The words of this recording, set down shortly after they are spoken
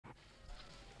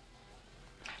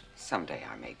Someday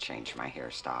I may change my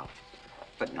hairstyle,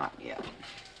 but not yet.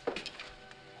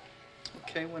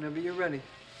 Okay, whenever you're ready.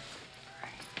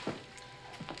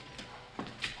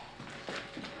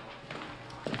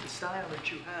 The style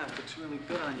that you have looks really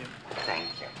good on you. Thank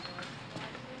you.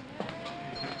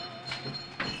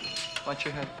 Watch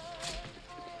your head.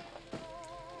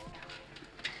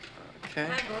 Okay.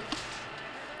 Hi, Book.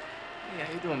 Hey,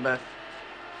 how you doing, Beth?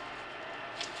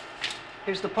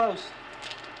 Here's the post.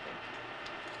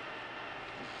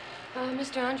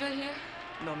 Mr. Andre here?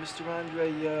 No, Mr.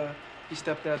 Andre, he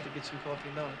stepped out to get some coffee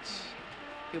and donuts.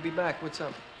 He'll be back. What's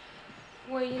up?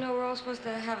 Well, you know, we're all supposed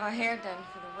to have our hair done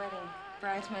for the wedding.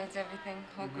 Bridesmaids, everything,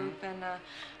 whole group, and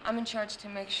I'm in charge to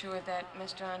make sure that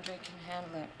Mr. Andre can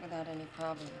handle it without any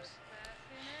problems.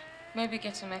 Maybe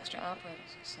get some extra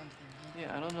operators or something, huh?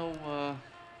 Yeah, I don't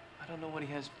know what he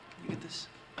has. Can you get this?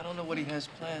 I don't know what he has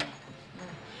planned.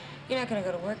 You're not gonna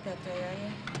go to work that day, are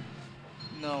you?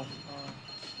 No,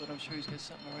 but I'm sure he's got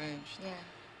something arranged. Yeah.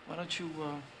 Why don't you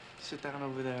sit down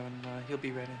over there and he'll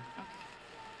be ready. Okay.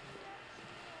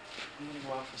 I'm gonna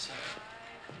go out for a second.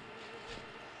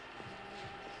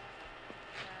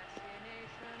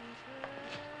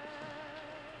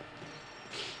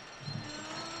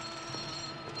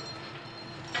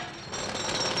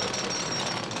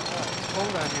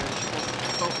 Hold on here.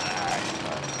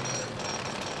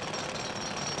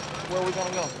 Where are we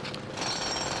gonna go?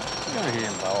 We're gonna be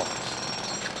in my office.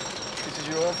 This is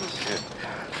your office?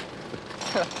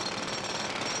 Yeah.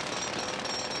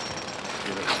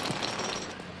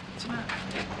 What's the matter?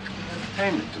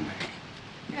 Entertainment to make.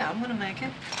 Yeah, I'm gonna make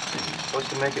it. Supposed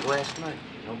to make it last night.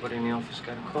 Nobody in the office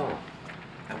got a call.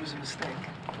 That was a mistake.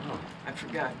 Oh. I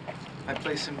forgot. I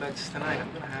placed some bets tonight.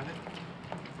 I'm gonna have it.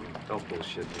 Don't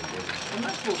bullshit me, baby. I'm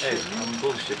not bullshitting. Hey, I'm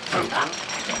bullshitting.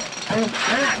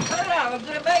 Cut it out. I'm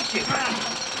gonna make it.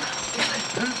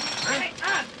 Hey,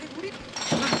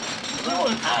 what are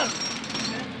you doing?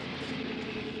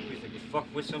 You think you're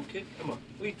fucking with some kid? Come on.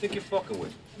 Who do you think you're fucking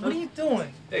with? What are you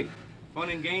doing? Hey, fun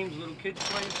and games, little kids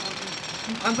playing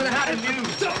something? I'm gonna have it.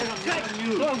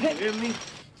 You hear me?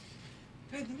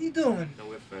 Hey, what are you doing? No,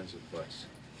 we're friends with Bus.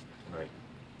 Right.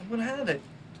 I'm gonna have it.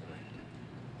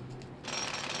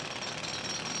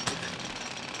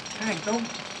 Hey, don't.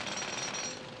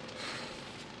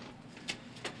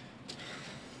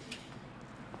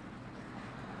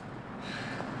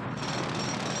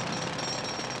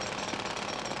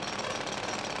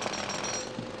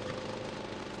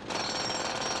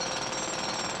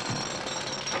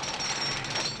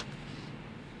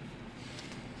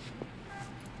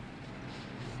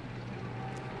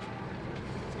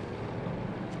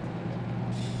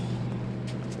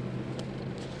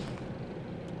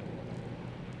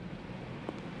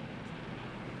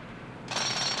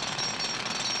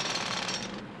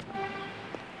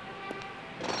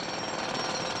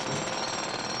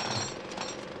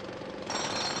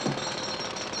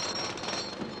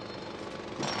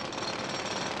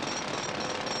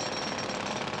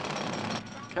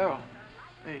 Carol,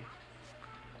 hey,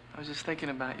 I was just thinking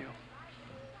about you.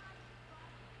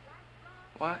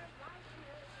 What?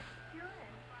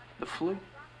 The flu?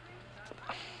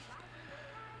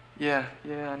 Yeah,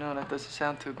 I know, that doesn't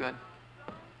sound too good.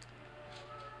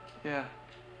 Yeah.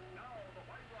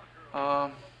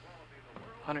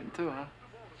 102, huh?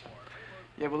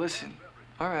 Yeah, well, listen,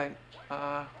 all right,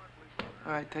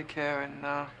 take care, and,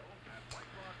 all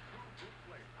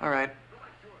right.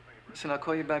 Listen, I'll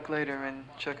call you back later and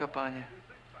check up on you.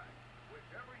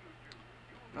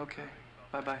 Okay,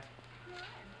 bye-bye.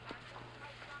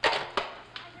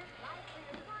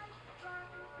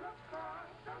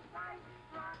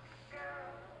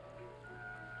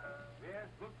 Yes,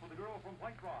 look for the girl from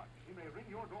White Rock. She may ring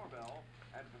your doorbell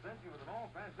and present you with an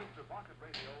all-transistor pocket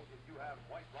radio if you have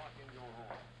White Rock in your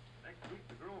home. Next week,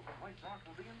 the girl from White Rock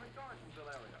will be in the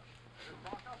Gardensville area. Just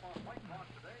stock up on White Rock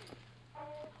today.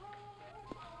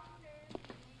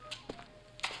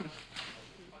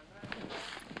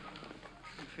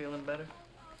 You feeling better?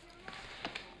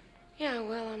 Yeah,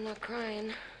 well, I'm not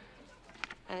crying.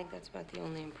 I think that's about the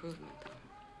only improvement,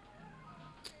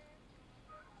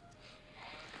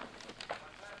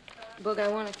 though. Boog, I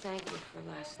want to thank you for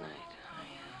last night.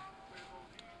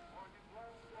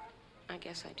 I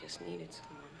guess I just needed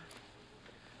someone.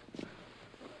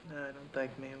 No, don't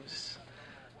thank me. It was,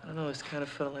 I don't know, it kind of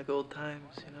felt like old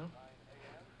times, you know?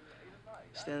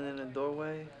 Standing in the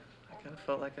doorway, I kind of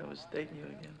felt like I was dating you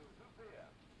again.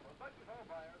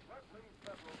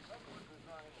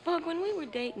 Boog, when we were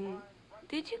dating,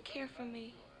 did you care for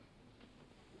me?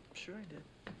 Sure I did.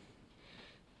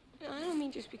 I don't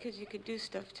mean just because you could do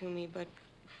stuff to me, but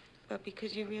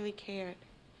because you really cared.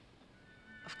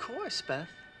 Of course, Beth.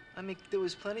 I mean, there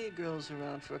was plenty of girls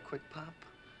around for a quick pop.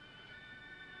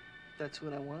 That's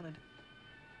what I wanted.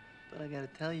 But I gotta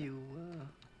tell you,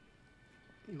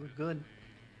 you were good.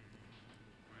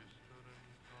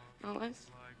 I was?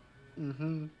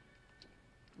 Mm-hmm.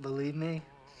 Believe me.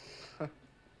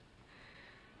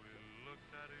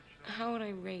 How would I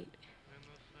rate?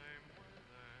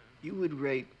 You would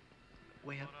rate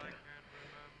way up there.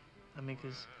 I mean,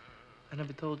 'cause I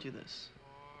never told you this,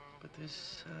 but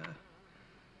there's,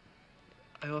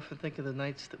 I often think of the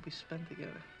nights that we spent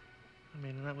together. I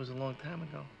mean, and that was a long time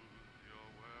ago.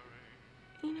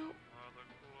 You know,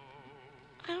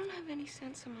 I don't have any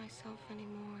sense of myself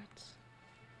anymore.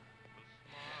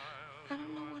 I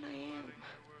don't know what I am.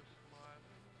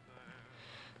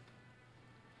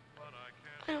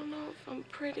 I don't know if I'm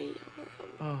pretty or...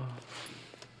 Oh.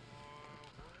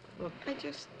 Look. I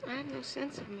have no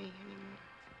sense of me anymore.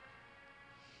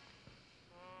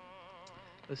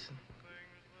 Listen.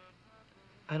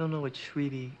 I don't know what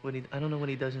I don't know what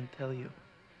he doesn't tell you,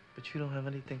 but you don't have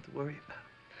anything to worry about.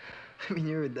 I mean,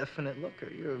 you're a definite looker.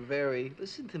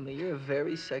 Listen to me, you're a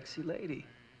very sexy lady.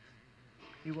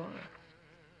 You are.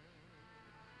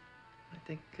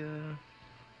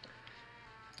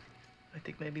 I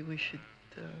think maybe we should,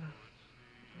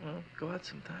 well, go out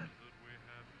sometime.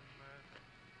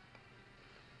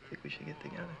 I think we should get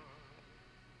together.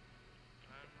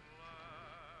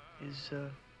 Is,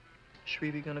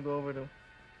 Shreevy gonna go over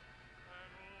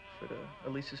for the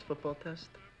Elise's football test?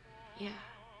 Yeah.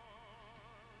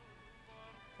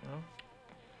 Well?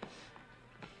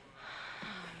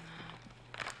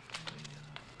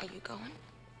 Are you going?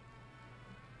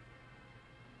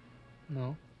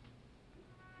 No.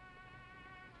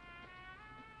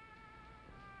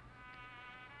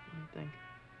 What do you think?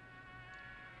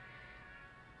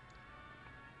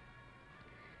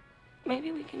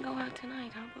 Maybe we can go out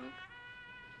tonight, huh, Boog?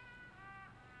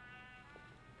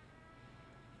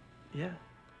 Yeah.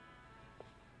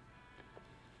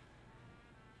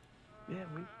 Yeah,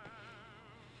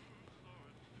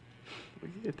 we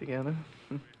can get together.